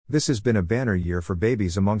This has been a banner year for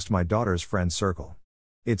babies amongst my daughter's friend circle.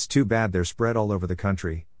 It's too bad they're spread all over the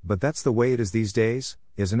country, but that's the way it is these days,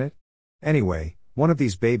 isn't it? Anyway, one of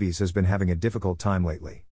these babies has been having a difficult time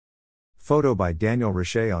lately. Photo by Daniel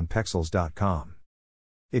Richet on Pexels.com.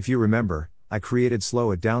 If you remember, I created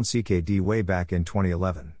Slow It Down CKD way back in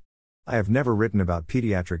 2011. I have never written about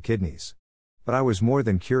pediatric kidneys. But I was more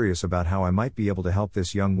than curious about how I might be able to help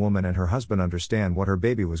this young woman and her husband understand what her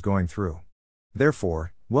baby was going through.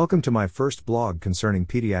 Therefore, welcome to my first blog concerning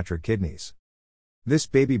pediatric kidneys. This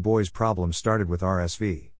baby boy's problem started with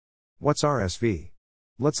RSV. What's RSV?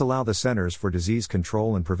 Let's allow the Centers for Disease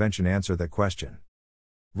Control and Prevention answer that question.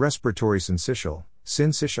 Respiratory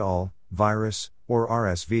syncytial virus, or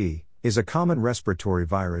RSV, is a common respiratory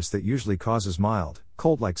virus that usually causes mild,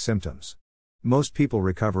 cold-like symptoms. Most people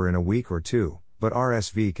recover in a week or two, but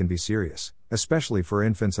RSV can be serious, especially for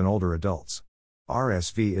infants and older adults.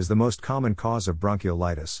 RSV is the most common cause of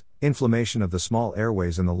bronchiolitis, inflammation of the small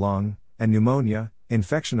airways in the lung, and pneumonia,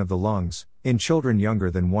 infection of the lungs, in children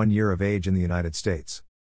younger than 1 year of age in the United States.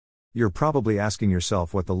 You're probably asking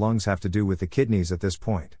yourself what the lungs have to do with the kidneys at this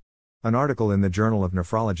point. An article in the Journal of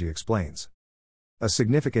Nephrology explains. A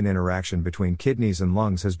significant interaction between kidneys and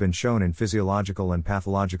lungs has been shown in physiological and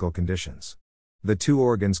pathological conditions. The two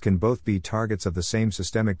organs can both be targets of the same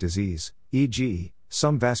systemic disease, e.g.,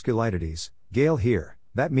 some vasculitides, Gale here,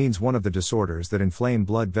 that means one of the disorders that inflame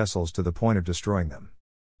blood vessels to the point of destroying them.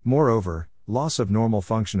 Moreover, loss of normal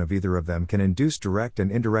function of either of them can induce direct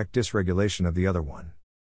and indirect dysregulation of the other one.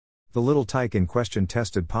 The little tyke in question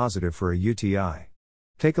tested positive for a UTI.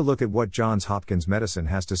 Take a look at what Johns Hopkins Medicine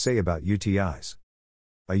has to say about UTIs.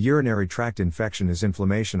 A urinary tract infection is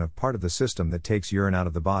inflammation of part of the system that takes urine out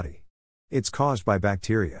of the body. It's caused by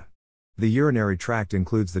bacteria. The urinary tract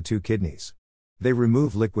includes the two kidneys. They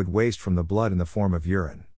remove liquid waste from the blood in the form of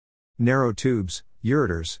urine. Narrow tubes,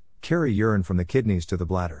 ureters, carry urine from the kidneys to the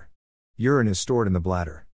bladder. Urine is stored in the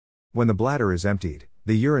bladder. When the bladder is emptied,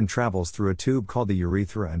 the urine travels through a tube called the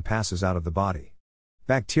urethra and passes out of the body.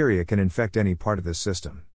 Bacteria can infect any part of this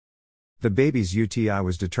system. The baby's UTI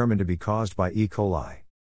was determined to be caused by E. coli.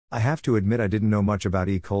 I have to admit I didn't know much about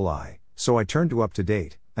E. coli, so I turned to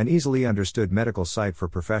UpToDate, an easily understood medical site for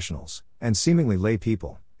professionals, and seemingly lay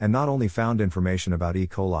people, and not only found information about E.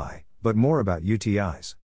 coli, but more about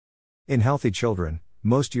UTIs. In healthy children,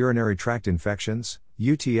 most urinary tract infections,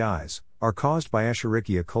 UTIs, are caused by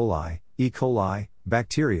Escherichia coli, E. coli,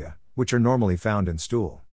 bacteria, which are normally found in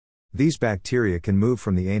stool. These bacteria can move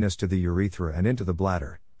from the anus to the urethra and into the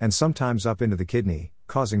bladder, and sometimes up into the kidney,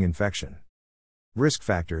 causing infection. Risk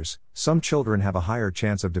factors: some children have a higher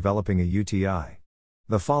chance of developing a UTI.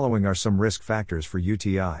 The following are some risk factors for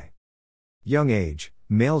UTI. Young age: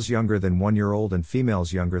 males younger than 1 year old and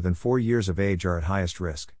females younger than 4 years of age are at highest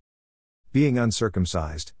risk. Being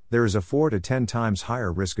uncircumcised: there is a 4 to 10 times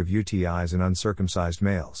higher risk of UTIs in uncircumcised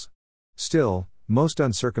males. Still, most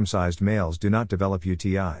uncircumcised males do not develop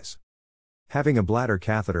UTIs. Having a bladder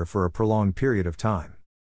catheter for a prolonged period of time.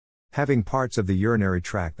 Having parts of the urinary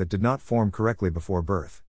tract that did not form correctly before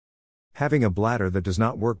birth. Having a bladder that does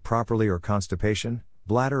not work properly or constipation,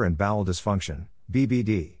 bladder and bowel dysfunction,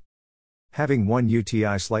 BBD. Having one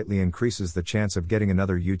UTI slightly increases the chance of getting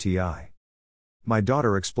another UTI. My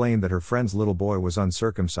daughter explained that her friend's little boy was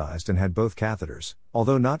uncircumcised and had both catheters,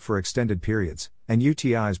 although not for extended periods, and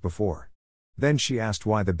UTIs before. Then she asked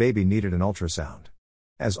why the baby needed an ultrasound.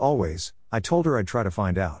 As always, I told her I'd try to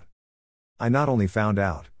find out. I not only found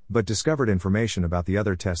out, but discovered information about the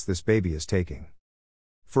other tests this baby is taking.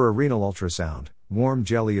 For a renal ultrasound, warm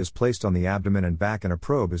jelly is placed on the abdomen and back and a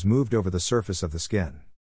probe is moved over the surface of the skin.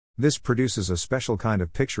 This produces a special kind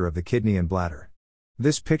of picture of the kidney and bladder.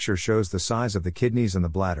 This picture shows the size of the kidneys and the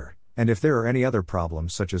bladder, and if there are any other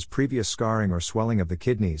problems such as previous scarring or swelling of the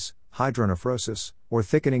kidneys, hydronephrosis, or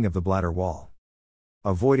thickening of the bladder wall.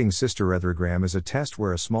 A Voiding cystoretrogram is a test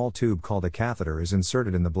where a small tube called a catheter is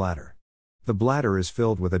inserted in the bladder. The bladder is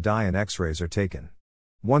filled with a dye and X-rays are taken.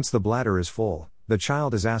 Once the bladder is full, the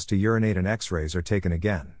child is asked to urinate and X-rays are taken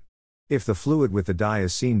again. If the fluid with the dye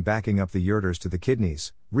is seen backing up the ureters to the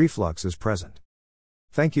kidneys, reflux is present.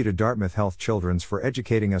 Thank you to Dartmouth Health Children's for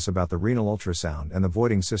educating us about the renal ultrasound and the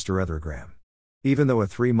Voiding cystoretrogram. Even though a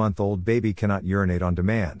 3-month-old baby cannot urinate on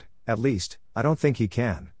demand, at least, I don't think he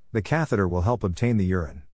can, the catheter will help obtain the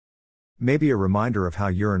urine. Maybe a reminder of how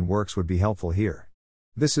urine works would be helpful here.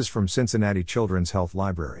 This is from Cincinnati Children's Health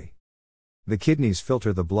Library. The kidneys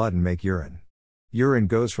filter the blood and make urine. Urine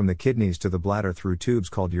goes from the kidneys to the bladder through tubes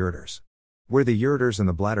called ureters. Where the ureters and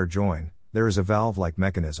the bladder join, there is a valve-like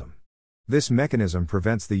mechanism. This mechanism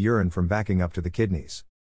prevents the urine from backing up to the kidneys.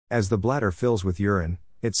 As the bladder fills with urine,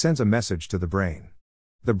 it sends a message to the brain.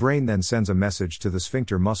 The brain then sends a message to the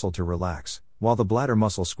sphincter muscle to relax, while the bladder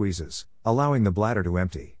muscle squeezes, allowing the bladder to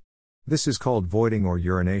empty. This is called voiding or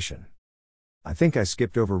urination. I think I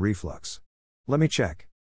skipped over reflux. Let me check.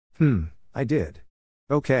 I did.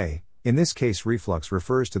 Okay, in this case reflux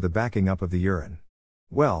refers to the backing up of the urine.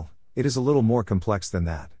 Well, it is a little more complex than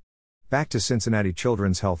that. Back to Cincinnati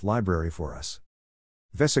Children's Health Library for us.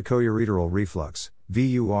 Vesicoureteral reflux,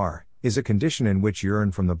 VUR, is a condition in which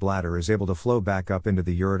urine from the bladder is able to flow back up into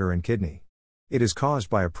the ureter and kidney. It is caused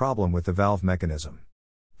by a problem with the valve mechanism.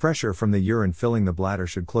 Pressure from the urine filling the bladder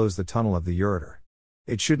should close the tunnel of the ureter.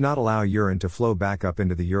 It should not allow urine to flow back up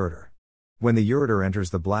into the ureter. When the ureter enters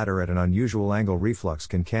the bladder at an unusual angle, reflux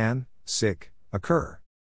can occur.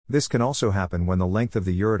 This can also happen when the length of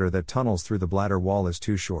the ureter that tunnels through the bladder wall is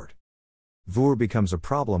too short. VUR becomes a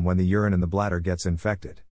problem when the urine in the bladder gets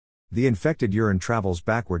infected. The infected urine travels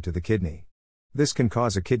backward to the kidney. This can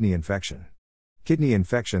cause a kidney infection. Kidney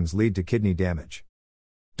infections lead to kidney damage.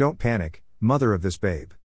 Don't panic, mother of this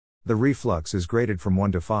babe. The reflux is graded from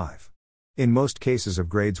 1 to 5. In most cases of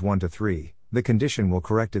grades 1 to 3, the condition will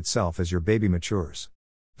correct itself as your baby matures.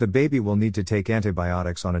 The baby will need to take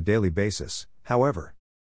antibiotics on a daily basis, however.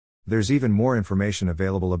 There's even more information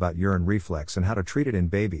available about urine reflex and how to treat it in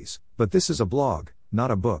babies, but this is a blog,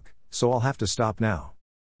 not a book, so I'll have to stop now.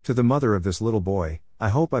 To the mother of this little boy, I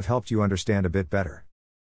hope I've helped you understand a bit better.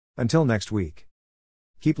 Until next week.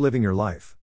 Keep living your life.